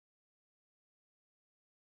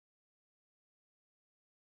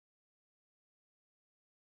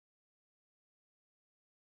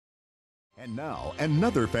And now,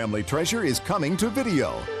 another family treasure is coming to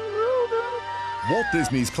video. Walt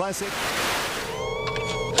Disney's classic...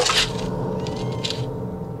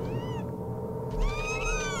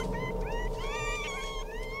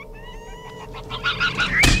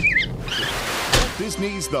 Walt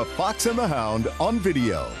Disney's The Fox and the Hound on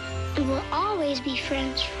video. And we'll always be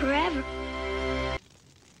friends forever.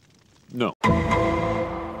 No.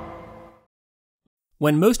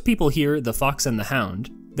 When most people hear The Fox and the Hound,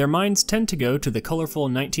 their minds tend to go to the colorful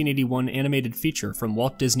 1981 animated feature from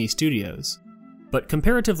Walt Disney Studios. But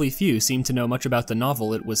comparatively few seem to know much about the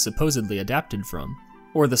novel it was supposedly adapted from,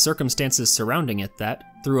 or the circumstances surrounding it that,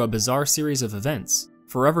 through a bizarre series of events,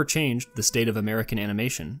 forever changed the state of American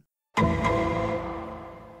animation.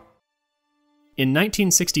 In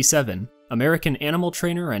 1967, American animal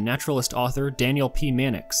trainer and naturalist author Daniel P.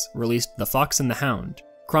 Mannix released The Fox and the Hound,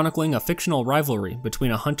 chronicling a fictional rivalry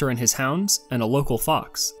between a hunter and his hounds and a local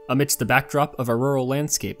fox, amidst the backdrop of a rural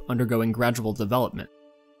landscape undergoing gradual development.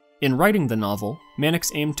 In writing the novel, Mannix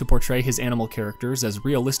aimed to portray his animal characters as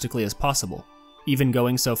realistically as possible, even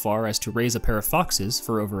going so far as to raise a pair of foxes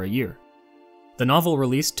for over a year. The novel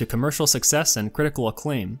released to commercial success and critical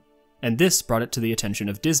acclaim, and this brought it to the attention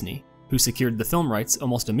of Disney, who secured the film rights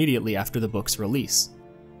almost immediately after the book's release.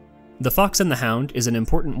 The Fox and the Hound is an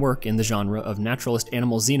important work in the genre of naturalist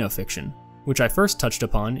animal xenofiction, which I first touched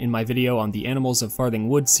upon in my video on the Animals of Farthing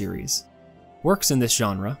Woods series. Works in this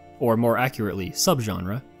genre, or more accurately,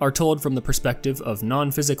 subgenre, are told from the perspective of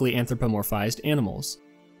non-physically anthropomorphized animals.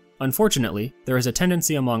 Unfortunately, there is a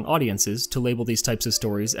tendency among audiences to label these types of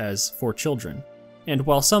stories as for children, and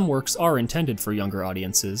while some works are intended for younger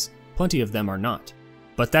audiences, plenty of them are not.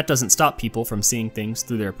 But that doesn't stop people from seeing things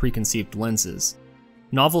through their preconceived lenses.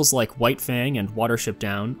 Novels like White Fang and Watership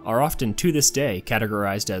Down are often to this day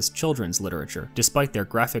categorized as children's literature, despite their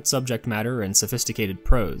graphic subject matter and sophisticated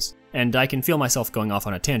prose, and I can feel myself going off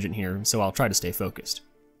on a tangent here, so I'll try to stay focused.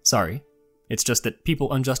 Sorry. It's just that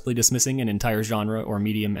people unjustly dismissing an entire genre or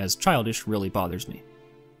medium as childish really bothers me.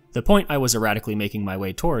 The point I was erratically making my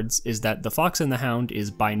way towards is that The Fox and the Hound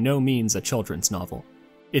is by no means a children's novel.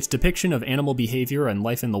 Its depiction of animal behavior and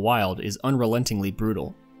life in the wild is unrelentingly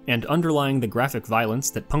brutal, and underlying the graphic violence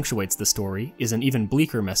that punctuates the story is an even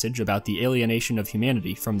bleaker message about the alienation of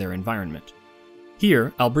humanity from their environment.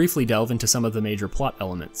 Here, I'll briefly delve into some of the major plot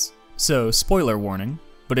elements. So, spoiler warning,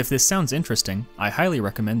 but if this sounds interesting, I highly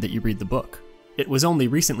recommend that you read the book. It was only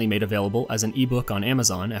recently made available as an ebook on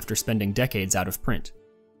Amazon after spending decades out of print.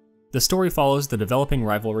 The story follows the developing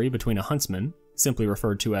rivalry between a huntsman, simply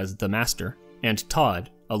referred to as the Master, and Todd,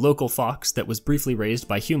 a local fox that was briefly raised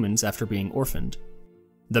by humans after being orphaned.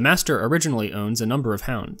 The Master originally owns a number of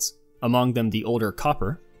hounds, among them the older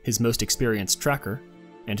Copper, his most experienced tracker,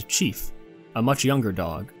 and Chief, a much younger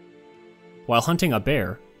dog. While hunting a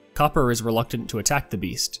bear, Copper is reluctant to attack the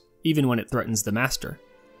beast, even when it threatens the Master,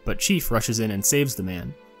 but Chief rushes in and saves the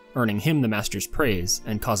man, earning him the Master's praise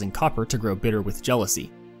and causing Copper to grow bitter with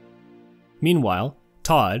jealousy. Meanwhile,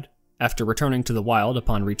 Todd, after returning to the wild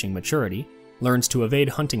upon reaching maturity, learns to evade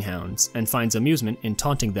hunting hounds and finds amusement in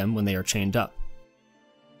taunting them when they are chained up.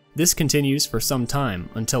 This continues for some time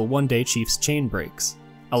until one day Chief's chain breaks,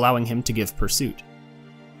 allowing him to give pursuit.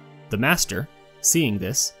 The Master, seeing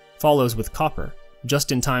this, follows with Copper,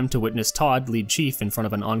 just in time to witness Todd lead Chief in front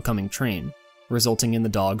of an oncoming train, resulting in the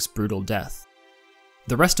dog's brutal death.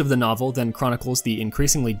 The rest of the novel then chronicles the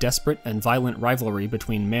increasingly desperate and violent rivalry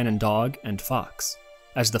between man and dog and fox,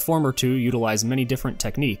 as the former two utilize many different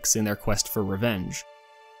techniques in their quest for revenge.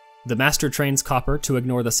 The Master trains Copper to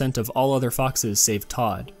ignore the scent of all other foxes save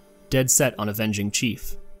Todd, dead set on avenging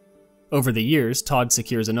Chief. Over the years, Todd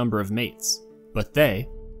secures a number of mates, but they,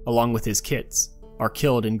 along with his kits, are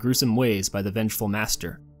killed in gruesome ways by the vengeful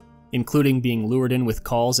Master, including being lured in with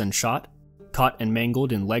calls and shot, caught and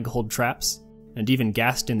mangled in leg-hold traps, and even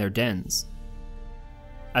gassed in their dens.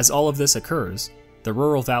 As all of this occurs, the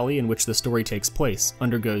rural valley in which the story takes place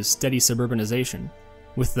undergoes steady suburbanization,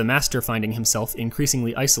 with the Master finding himself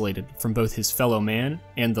increasingly isolated from both his fellow man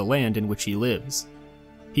and the land in which he lives.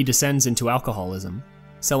 He descends into alcoholism,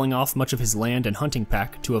 selling off much of his land and hunting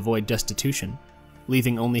pack to avoid destitution,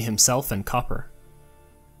 leaving only himself and Copper.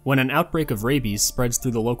 When an outbreak of rabies spreads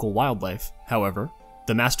through the local wildlife, however,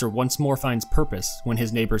 the Master once more finds purpose when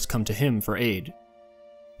his neighbors come to him for aid.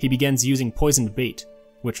 He begins using poisoned bait,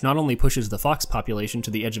 which not only pushes the fox population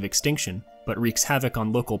to the edge of extinction, but wreaks havoc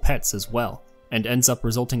on local pets as well, and ends up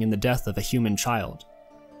resulting in the death of a human child.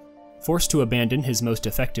 Forced to abandon his most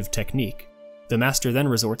effective technique, the Master then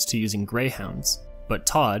resorts to using greyhounds, but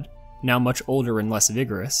Todd, now much older and less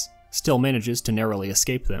vigorous, still manages to narrowly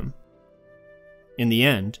escape them. In the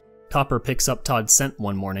end, Copper picks up Todd's scent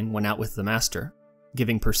one morning when out with the master,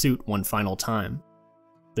 giving pursuit one final time.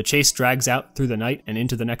 The chase drags out through the night and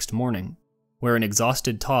into the next morning, where an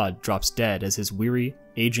exhausted Todd drops dead as his weary,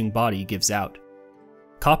 aging body gives out.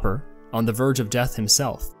 Copper, on the verge of death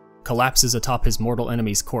himself, collapses atop his mortal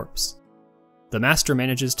enemy's corpse. The master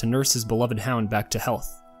manages to nurse his beloved hound back to health,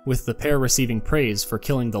 with the pair receiving praise for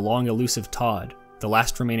killing the long elusive Todd, the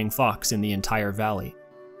last remaining fox in the entire valley.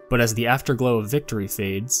 But as the afterglow of victory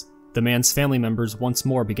fades, the man's family members once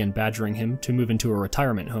more begin badgering him to move into a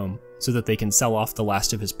retirement home so that they can sell off the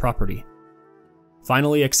last of his property.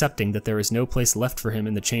 Finally accepting that there is no place left for him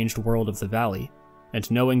in the changed world of the valley, and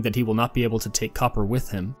knowing that he will not be able to take Copper with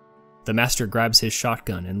him, the master grabs his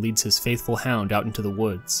shotgun and leads his faithful hound out into the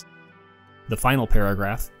woods. The final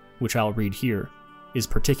paragraph, which I'll read here, is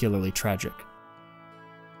particularly tragic.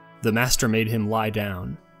 The master made him lie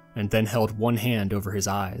down, and then held one hand over his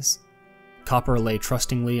eyes. Copper lay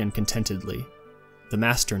trustingly and contentedly. The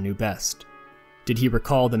master knew best. Did he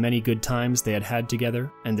recall the many good times they had had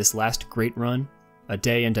together, and this last great run, a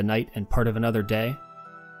day and a night and part of another day?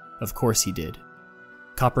 Of course he did.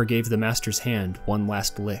 Copper gave the master's hand one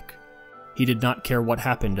last lick. He did not care what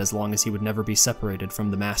happened as long as he would never be separated from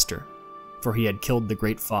the master, for he had killed the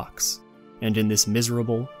great fox, and in this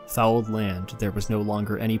miserable, fouled land there was no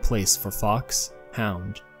longer any place for fox,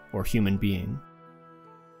 hound, or human being.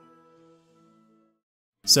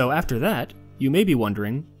 So after that, you may be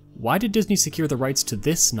wondering, why did Disney secure the rights to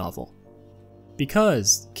this novel?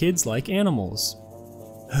 Because kids like animals.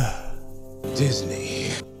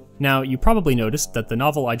 Disney. Now, you probably noticed that the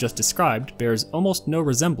novel I just described bears almost no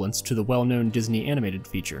resemblance to the well-known Disney animated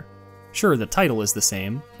feature. Sure, the title is the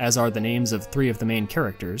same, as are the names of 3 of the main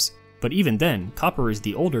characters, but even then, Copper is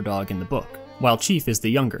the older dog in the book, while Chief is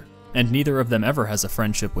the younger, and neither of them ever has a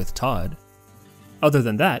friendship with Todd. Other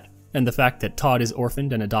than that, and the fact that Todd is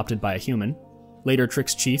orphaned and adopted by a human, later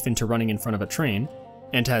tricks Chief into running in front of a train,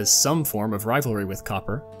 and has some form of rivalry with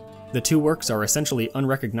Copper, the two works are essentially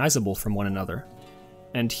unrecognizable from one another.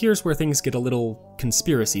 And here's where things get a little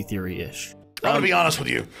conspiracy theory-ish. I'm gonna be honest with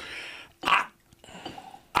you.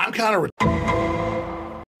 I'm kind of...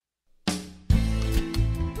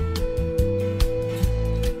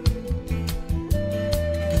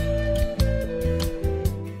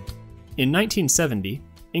 In 1970,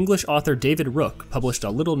 English author David Rooke published a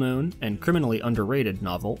little-known and criminally underrated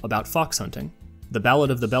novel about fox hunting, The Ballad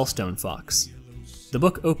of the Bellstone Fox. The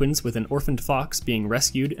book opens with an orphaned fox being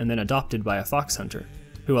rescued and then adopted by a fox hunter,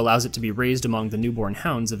 who allows it to be raised among the newborn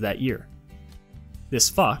hounds of that year. This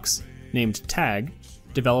fox, named Tag,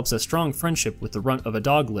 develops a strong friendship with the runt of a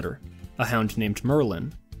dog litter, a hound named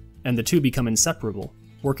Merlin, and the two become inseparable,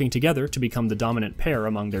 working together to become the dominant pair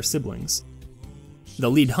among their siblings. The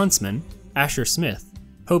lead huntsman, Asher Smith,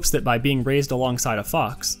 hopes that by being raised alongside a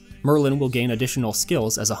fox, Merlin will gain additional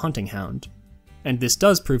skills as a hunting hound. And this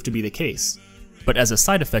does prove to be the case, but as a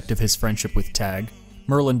side effect of his friendship with Tag,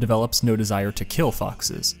 Merlin develops no desire to kill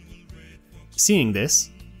foxes. Seeing this,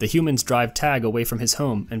 the humans drive Tag away from his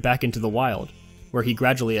home and back into the wild, where he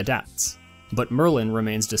gradually adapts, but Merlin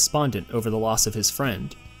remains despondent over the loss of his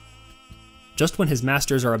friend. Just when his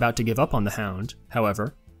masters are about to give up on the hound,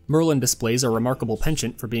 however, Merlin displays a remarkable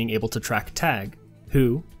penchant for being able to track Tag,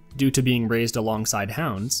 who, due to being raised alongside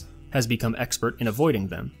hounds, has become expert in avoiding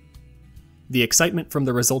them. The excitement from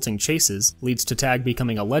the resulting chases leads to Tag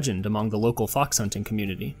becoming a legend among the local fox hunting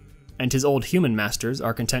community, and his old human masters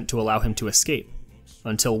are content to allow him to escape,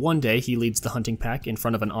 until one day he leads the hunting pack in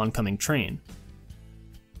front of an oncoming train.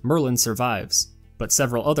 Merlin survives, but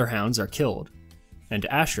several other hounds are killed, and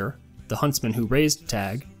Asher, the huntsman who raised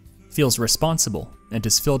Tag, feels responsible and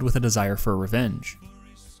is filled with a desire for revenge.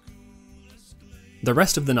 The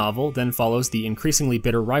rest of the novel then follows the increasingly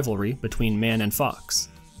bitter rivalry between man and fox,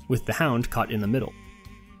 with the hound caught in the middle.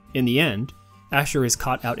 In the end, Asher is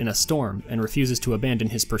caught out in a storm and refuses to abandon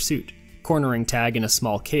his pursuit, cornering Tag in a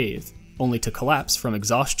small cave, only to collapse from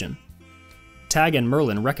exhaustion. Tag and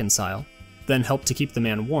Merlin reconcile, then help to keep the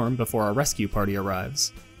man warm before a rescue party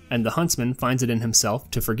arrives, and the huntsman finds it in himself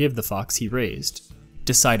to forgive the fox he raised,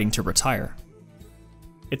 deciding to retire.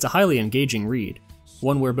 It's a highly engaging read,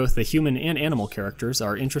 one where both the human and animal characters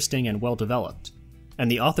are interesting and well developed, and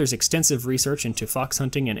the author's extensive research into fox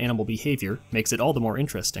hunting and animal behavior makes it all the more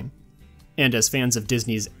interesting. And as fans of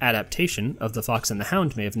Disney's adaptation of The Fox and the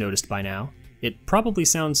Hound may have noticed by now, it probably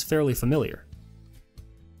sounds fairly familiar.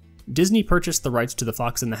 Disney purchased the rights to The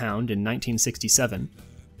Fox and the Hound in 1967,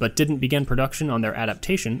 but didn't begin production on their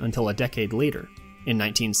adaptation until a decade later, in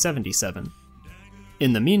 1977.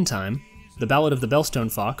 In the meantime, The Ballad of the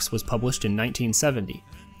Bellstone Fox was published in 1970,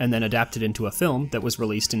 and then adapted into a film that was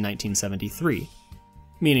released in 1973.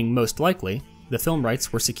 meaning most likely, the film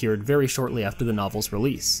rights were secured very shortly after the novel's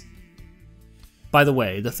release. By the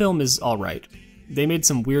way, the film is alright. They made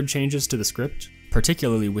some weird changes to the script,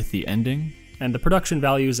 particularly with the ending, and the production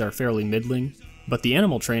values are fairly middling, but the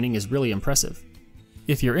animal training is really impressive.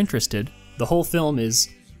 If you're interested, the whole film is,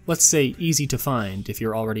 let's say, easy to find if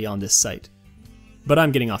you're already on this site. But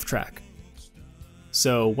I'm getting off track.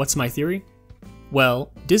 So what's my theory?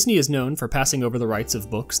 Well, Disney is known for passing over the rights of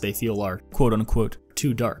books they feel are quote-unquote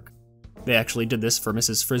too dark. They actually did this for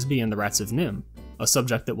Mrs. Frisby and the Rats of Nim, a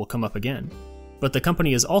subject that will come up again. But the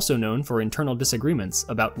company is also known for internal disagreements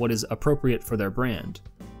about what is appropriate for their brand.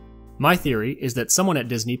 My theory is that someone at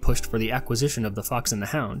Disney pushed for the acquisition of The Fox and the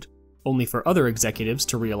Hound, only for other executives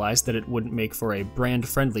to realize that it wouldn't make for a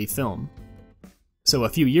brand-friendly film. So a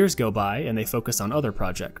few years go by and they focus on other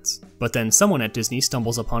projects, but then someone at Disney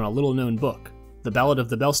stumbles upon a little-known book, The Ballad of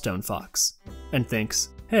the Bellstone Fox, and thinks,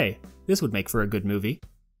 hey, this would make for a good movie.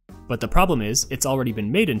 But the problem is, it's already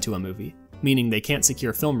been made into a movie, meaning they can't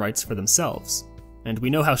secure film rights for themselves. And we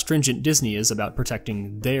know how stringent Disney is about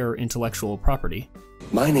protecting their intellectual property.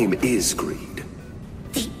 My name is Greed.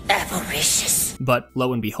 The avaricious. But,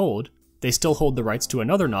 lo and behold, they still hold the rights to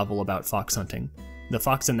another novel about fox hunting, The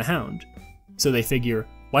Fox and the Hound. So they figure,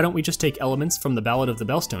 why don't we just take elements from The Ballad of the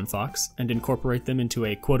Bellstone Fox and incorporate them into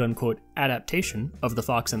a quote-unquote adaptation of The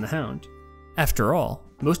Fox and the Hound? After all,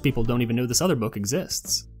 most people don't even know this other book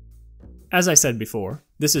exists. As I said before,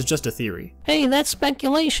 this is just a theory. Hey, that's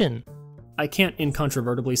speculation! I can't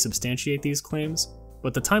incontrovertibly substantiate these claims,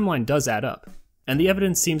 but the timeline does add up, and the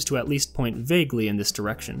evidence seems to at least point vaguely in this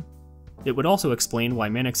direction. It would also explain why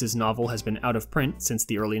Mannix's novel has been out of print since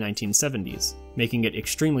the early 1970s, making it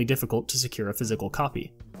extremely difficult to secure a physical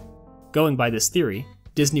copy. Going by this theory,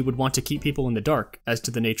 Disney would want to keep people in the dark as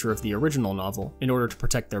to the nature of the original novel in order to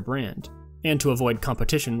protect their brand, and to avoid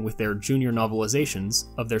competition with their junior novelizations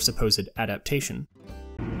of their supposed adaptation.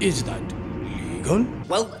 Is that legal?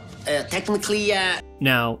 Well, technically,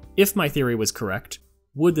 Now, if my theory was correct,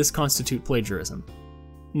 would this constitute plagiarism?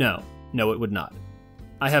 No, it would not.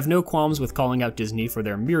 I have no qualms with calling out Disney for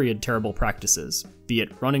their myriad terrible practices, be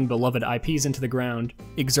it running beloved IPs into the ground,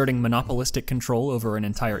 exerting monopolistic control over an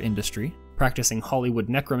entire industry, practicing Hollywood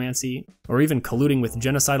necromancy, or even colluding with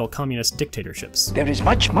genocidal communist dictatorships. There is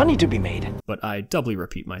much money to be made. But I doubly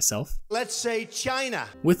repeat myself. Let's say China.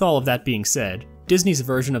 With all of that being said, Disney's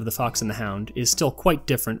version of The Fox and the Hound is still quite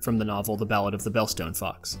different from the novel The Ballad of the Bellstone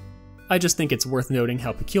Fox. I just think it's worth noting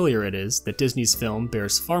how peculiar it is that Disney's film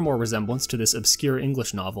bears far more resemblance to this obscure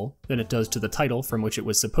English novel than it does to the title from which it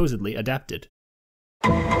was supposedly adapted.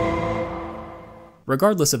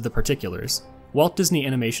 Regardless of the particulars, Walt Disney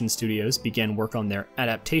Animation Studios began work on their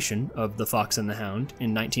adaptation of The Fox and the Hound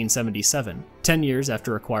in 1977, 10 years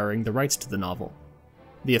after acquiring the rights to the novel.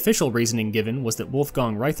 The official reasoning given was that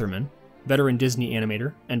Wolfgang Reitherman, veteran Disney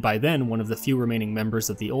animator and by then one of the few remaining members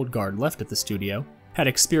of the old guard left at the studio, had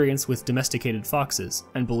experience with domesticated foxes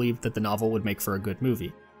and believed that the novel would make for a good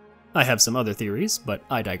movie. I have some other theories, but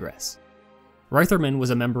I digress. Reitherman was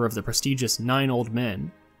a member of the prestigious Nine Old Men,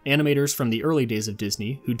 animators from the early days of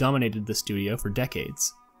Disney who dominated the studio for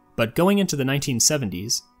decades. But going into the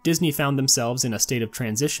 1970s, Disney found themselves in a state of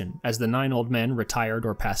transition as the Nine Old Men retired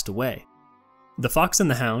or passed away. The Fox and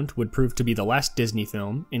the Hound would prove to be the last Disney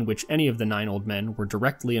film in which any of the Nine Old Men were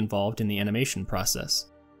directly involved in the animation process,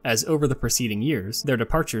 as over the preceding years, their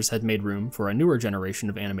departures had made room for a newer generation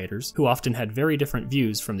of animators who often had very different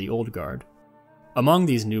views from the old guard. Among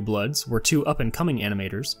these new bloods were two up-and-coming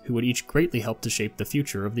animators who would each greatly help to shape the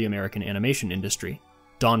future of the American animation industry,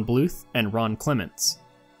 Don Bluth and Ron Clements.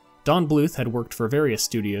 Don Bluth had worked for various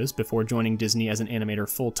studios before joining Disney as an animator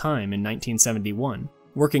full-time in 1971,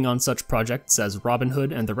 working on such projects as Robin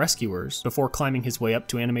Hood and the Rescuers before climbing his way up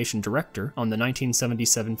to animation director on the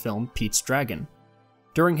 1977 film Pete's Dragon.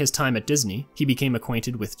 During his time at Disney, he became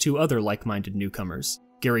acquainted with two other like-minded newcomers,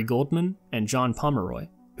 Gary Goldman and John Pomeroy,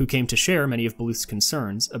 who came to share many of Bluth's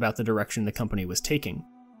concerns about the direction the company was taking.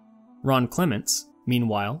 Ron Clements,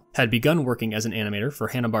 meanwhile, had begun working as an animator for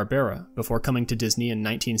Hanna-Barbera before coming to Disney in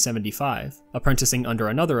 1975, apprenticing under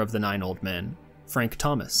another of the Nine Old Men, Frank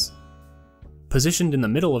Thomas. Positioned in the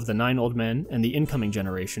middle of the Nine Old Men and the incoming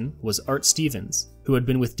generation was Art Stevens, who had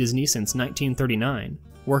been with Disney since 1939,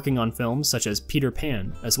 working on films such as Peter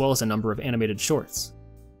Pan, as well as a number of animated shorts.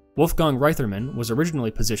 Wolfgang Reitherman was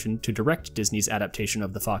originally positioned to direct Disney's adaptation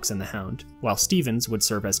of The Fox and the Hound, while Stevens would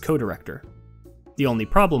serve as co-director. The only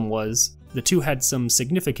problem was, the two had some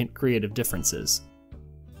significant creative differences.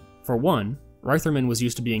 For one, Reitherman was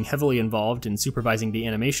used to being heavily involved in supervising the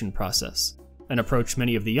animation process, an approach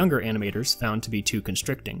many of the younger animators found to be too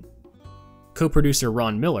constricting. Co-producer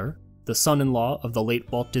Ron Miller, the the son-in-law of the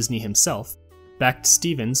late Walt Disney himself, backed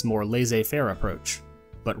Stevens' more laissez-faire approach,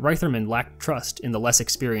 but Reitherman lacked trust in the less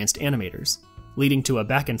experienced animators, leading to a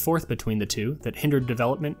back and forth between the two that hindered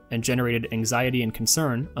development and generated anxiety and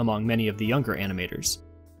concern among many of the younger animators.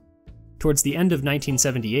 Towards the end of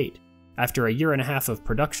 1978, after a year and a half of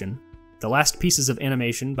production, the last pieces of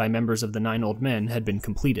animation by members of the Nine Old Men had been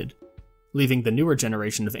completed, leaving the newer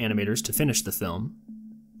generation of animators to finish the film.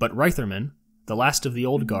 But Reitherman, the last of the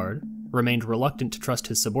old guard, remained reluctant to trust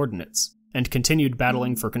his subordinates, and continued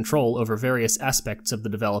battling for control over various aspects of the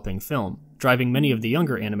developing film, driving many of the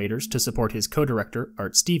younger animators to support his co-director,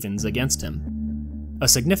 Art Stevens, against him. A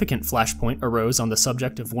significant flashpoint arose on the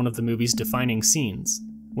subject of one of the movie's defining scenes,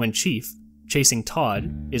 when Chief, chasing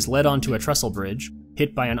Todd, is led onto a trestle bridge,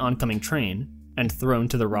 hit by an oncoming train, and thrown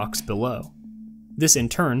to the rocks below. This in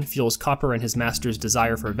turn fuels Copper and his master's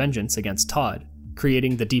desire for vengeance against Todd,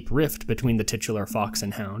 creating the deep rift between the titular fox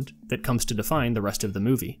and hound that comes to define the rest of the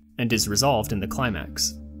movie, and is resolved in the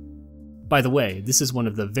climax. By the way, this is one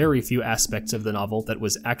of the very few aspects of the novel that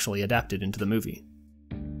was actually adapted into the movie.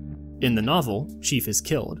 In the novel, Chief is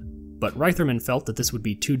killed, but Reitherman felt that this would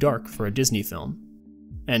be too dark for a Disney film.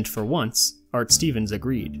 And for once, Art Stevens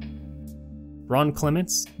agreed. Ron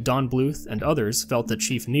Clements, Don Bluth, and others felt that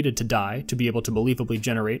Chief needed to die to be able to believably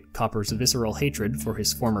generate Copper's visceral hatred for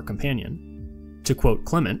his former companion. To quote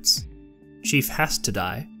Clements, "Chief has to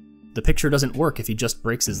die. The picture doesn't work if he just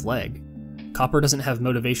breaks his leg. Copper doesn't have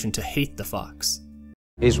motivation to hate the fox."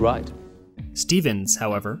 He's right. Stevens,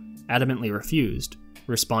 however, adamantly refused,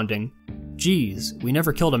 responding, "Geez, we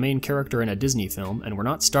never killed a main character in a Disney film, and we're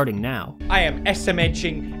not starting now." I am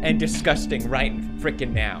SMHing and disgusting right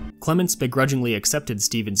frickin' now. Clements begrudgingly accepted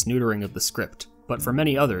Stevens' neutering of the script, but for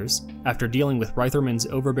many others, after dealing with Reitherman's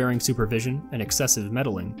overbearing supervision and excessive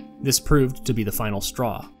meddling, this proved to be the final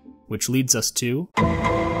straw, which leads us to...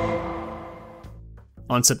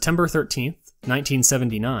 On September 13th,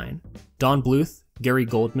 1979, Don Bluth, Gary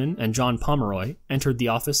Goldman, and John Pomeroy entered the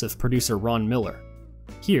office of producer Ron Miller.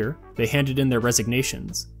 Here, they handed in their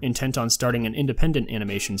resignations, intent on starting an independent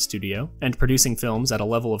animation studio and producing films at a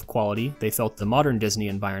level of quality they felt the modern Disney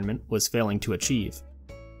environment was failing to achieve.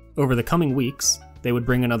 Over the coming weeks, they would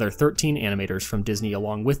bring another 13 animators from Disney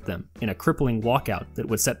along with them in a crippling walkout that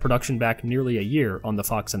would set production back nearly a year on The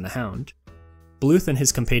Fox and the Hound. Bluth and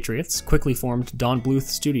his compatriots quickly formed Don Bluth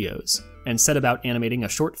Studios and set about animating a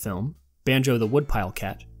short film, Banjo the Woodpile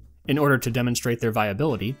Cat, in order to demonstrate their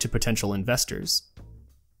viability to potential investors.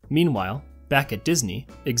 Meanwhile, back at Disney,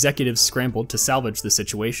 executives scrambled to salvage the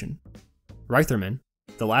situation. Reitherman,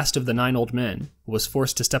 the last of the Nine Old Men, was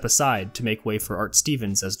forced to step aside to make way for Art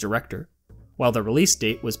Stevens as director, while the release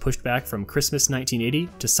date was pushed back from Christmas 1980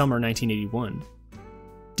 to summer 1981.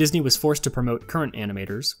 Disney was forced to promote current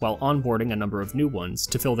animators while onboarding a number of new ones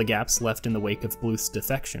to fill the gaps left in the wake of Bluth's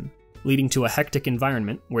defection, leading to a hectic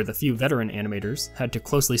environment where the few veteran animators had to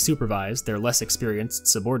closely supervise their less experienced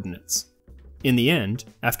subordinates. In the end,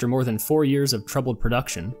 after more than 4 years of troubled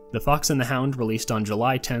production, The Fox and the Hound released on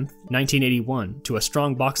July 10, 1981, to a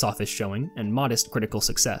strong box office showing and modest critical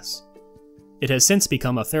success. It has since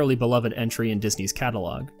become a fairly beloved entry in Disney's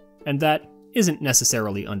catalog, and that isn't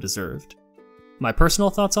necessarily undeserved. My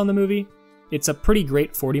personal thoughts on the movie? It's a pretty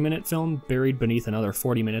great 40-minute film buried beneath another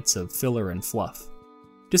 40 minutes of filler and fluff.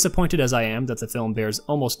 Disappointed as I am that the film bears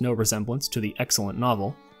almost no resemblance to the excellent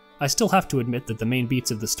novel, I still have to admit that the main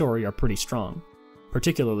beats of the story are pretty strong,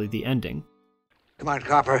 particularly the ending. Come on,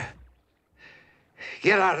 Copper.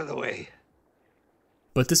 Get out of the way.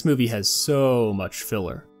 But this movie has so much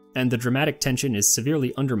filler, and the dramatic tension is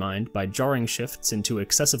severely undermined by jarring shifts into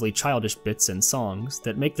excessively childish bits and songs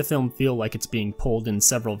that make the film feel like it's being pulled in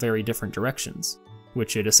several very different directions,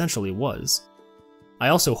 which it essentially was. I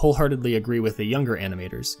also wholeheartedly agree with the younger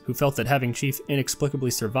animators, who felt that having Chief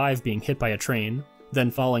inexplicably survive being hit by a train, then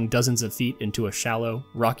falling dozens of feet into a shallow,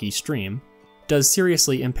 rocky stream, does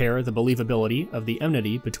seriously impair the believability of the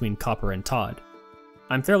enmity between Copper and Todd.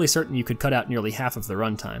 I'm fairly certain you could cut out nearly half of the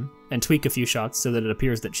runtime, and tweak a few shots so that it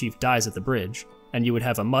appears that Chief dies at the bridge, and you would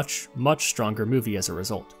have a much, much stronger movie as a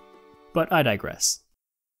result. But I digress.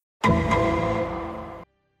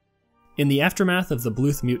 In the aftermath of the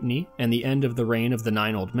Bluth Mutiny and the end of the reign of the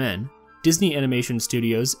Nine Old Men, Disney Animation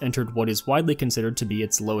Studios entered what is widely considered to be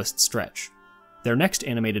its lowest stretch. Their next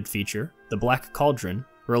animated feature, The Black Cauldron,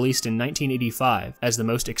 released in 1985 as the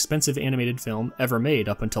most expensive animated film ever made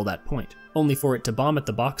up until that point, only for it to bomb at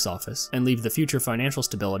the box office and leave the future financial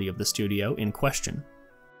stability of the studio in question.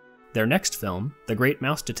 Their next film, The Great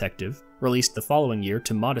Mouse Detective, released the following year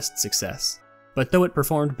to modest success, But though it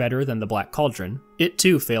performed better than The Black Cauldron, it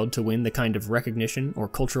too failed to win the kind of recognition or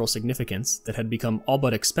cultural significance that had become all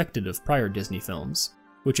but expected of prior Disney films,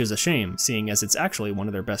 which is a shame, seeing as it's actually one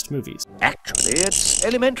of their best movies. Actually, it's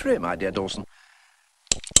elementary, my dear Dawson.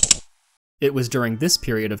 It was during this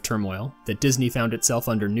period of turmoil that Disney found itself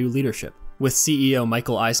under new leadership, with CEO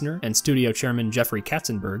Michael Eisner and studio chairman Jeffrey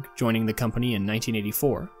Katzenberg joining the company in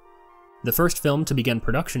 1984. The first film to begin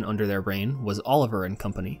production under their reign was Oliver and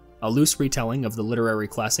Company, a loose retelling of the literary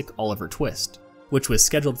classic Oliver Twist, which was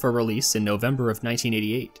scheduled for release in November of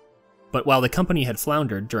 1988. But while the company had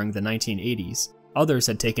floundered during the 1980s, others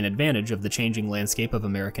had taken advantage of the changing landscape of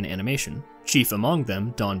American animation, chief among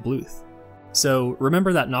them Don Bluth. So,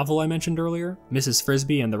 remember that novel I mentioned earlier, Mrs.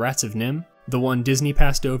 Frisby and the Rats of Nim, the one Disney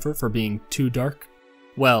passed over for being too dark?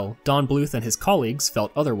 Well, Don Bluth and his colleagues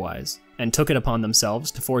felt otherwise, and took it upon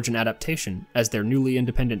themselves to forge an adaptation as their newly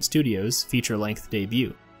independent studio's feature-length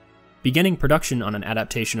debut. Beginning production on an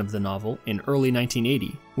adaptation of the novel in early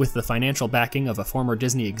 1980, with the financial backing of a former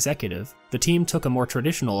Disney executive, the team took a more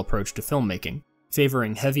traditional approach to filmmaking,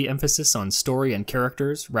 favoring heavy emphasis on story and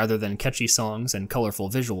characters rather than catchy songs and colorful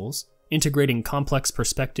visuals, integrating complex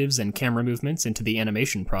perspectives and camera movements into the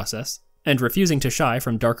animation process, and refusing to shy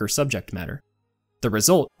from darker subject matter. The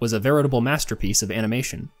result was a veritable masterpiece of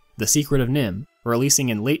animation, The Secret of Nim, releasing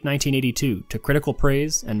in late 1982 to critical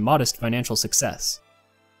praise and modest financial success.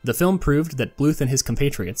 The film proved that Bluth and his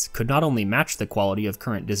compatriots could not only match the quality of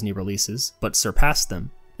current Disney releases, but surpass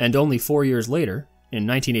them, and only 4 years later, in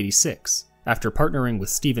 1986, after partnering with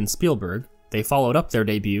Steven Spielberg, they followed up their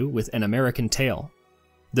debut with An American Tail.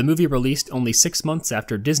 The movie released only 6 months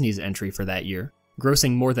after Disney's entry for that year,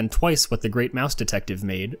 grossing more than twice what The Great Mouse Detective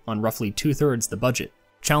made on roughly 2/3 the budget,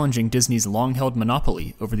 challenging Disney's long-held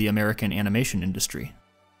monopoly over the American animation industry.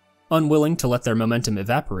 Unwilling to let their momentum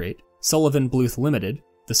evaporate, Sullivan Bluth Limited,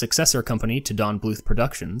 the successor company to Don Bluth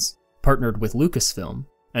Productions, partnered with Lucasfilm,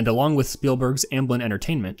 and along with Spielberg's Amblin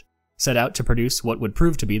Entertainment, set out to produce what would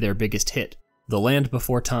prove to be their biggest hit, The Land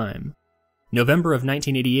Before Time. November of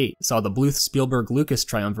 1988 saw the Bluth-Spielberg-Lucas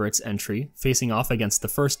triumvirate's entry facing off against the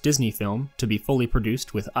first Disney film to be fully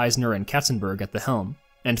produced with Eisner and Katzenberg at the helm,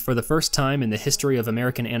 and for the first time in the history of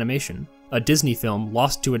American animation, a Disney film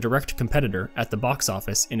lost to a direct competitor at the box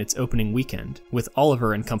office in its opening weekend, with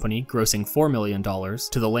Oliver and Company grossing $4 million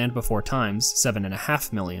to The Land Before Time's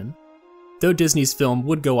 $7.5 million. Though Disney's film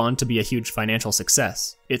would go on to be a huge financial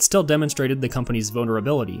success, it still demonstrated the company's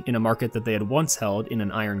vulnerability in a market that they had once held in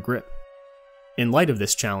an iron grip. In light of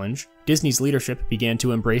this challenge, Disney's leadership began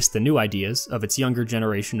to embrace the new ideas of its younger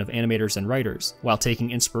generation of animators and writers, while taking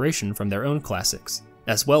inspiration from their own classics,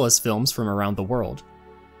 as well as films from around the world.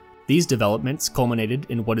 These developments culminated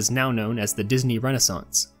in what is now known as the Disney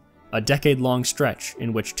Renaissance, a decade-long stretch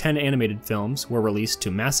in which 10 animated films were released to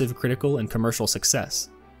massive critical and commercial success,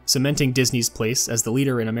 cementing Disney's place as the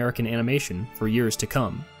leader in American animation for years to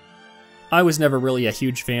come. I was never really a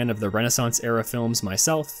huge fan of the Renaissance-era films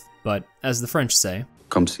myself, but as the French say,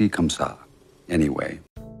 comme ci, comme ça, anyway.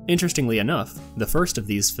 Interestingly enough, the first of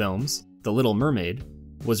these films, The Little Mermaid,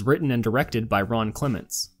 was written and directed by Ron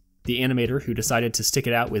Clements, the animator who decided to stick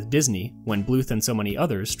it out with Disney when Bluth and so many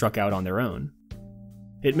others struck out on their own.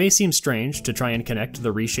 It may seem strange to try and connect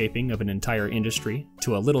the reshaping of an entire industry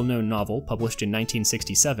to a little-known novel published in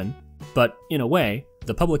 1967, but in a way,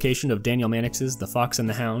 the publication of Daniel Mannix's The Fox and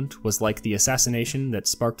the Hound was like the assassination that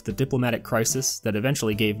sparked the diplomatic crisis that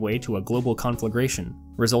eventually gave way to a global conflagration,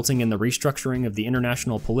 resulting in the restructuring of the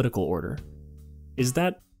international political order. Is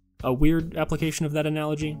that a weird application of that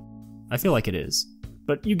analogy? I feel like it is,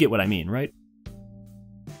 but you get what I mean, right?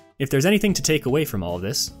 If there's anything to take away from all of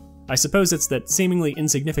this, I suppose it's that seemingly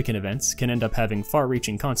insignificant events can end up having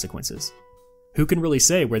far-reaching consequences. Who can really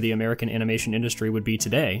say where the American animation industry would be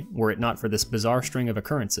today were it not for this bizarre string of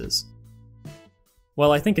occurrences?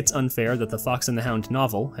 While I think it's unfair that the Fox and the Hound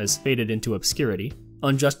novel has faded into obscurity,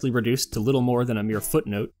 unjustly reduced to little more than a mere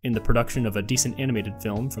footnote in the production of a decent animated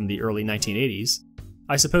film from the early 1980s,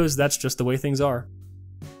 I suppose that's just the way things are.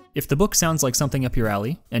 If the book sounds like something up your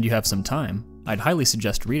alley, and you have some time, I'd highly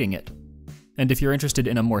suggest reading it. And if you're interested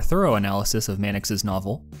in a more thorough analysis of Mannix's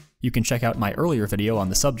novel, you can check out my earlier video on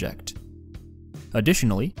the subject.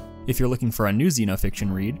 Additionally, if you're looking for a new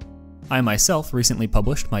xenofiction read, I myself recently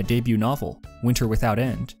published my debut novel, Winter Without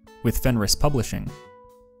End, with Fenris Publishing.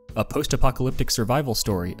 A post-apocalyptic survival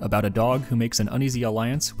story about a dog who makes an uneasy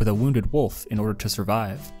alliance with a wounded wolf in order to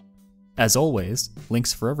survive. As always,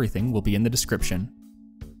 links for everything will be in the description.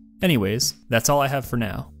 Anyways, that's all I have for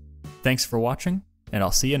now. Thanks for watching, and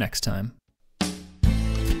I'll see you next time.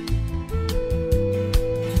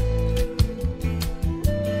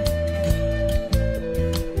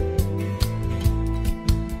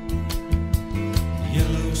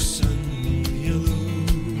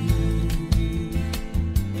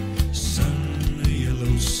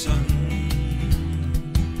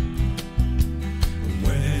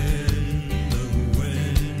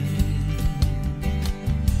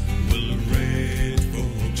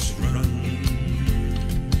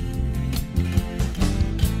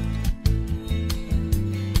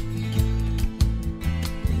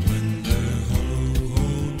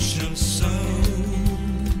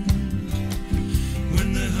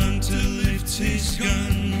 gets his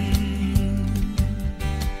gun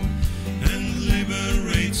and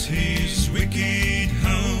liberates his wicked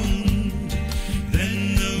hound,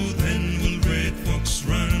 then will Red Fox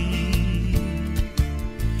run.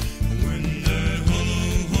 When the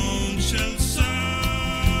hollow horn shall sound.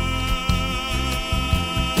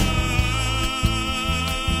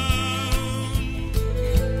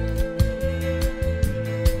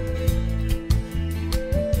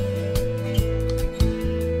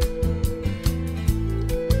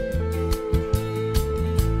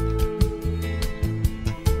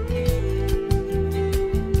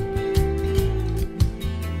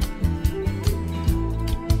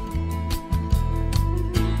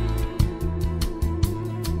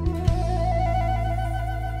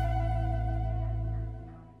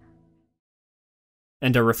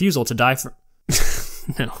 And a refusal to die from...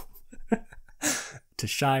 no. To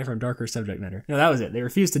shy from darker subject matter. No, that was it. They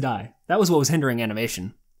refused to die. That was what was hindering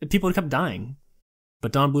animation. People kept dying.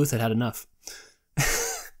 But Don Bluth had had enough.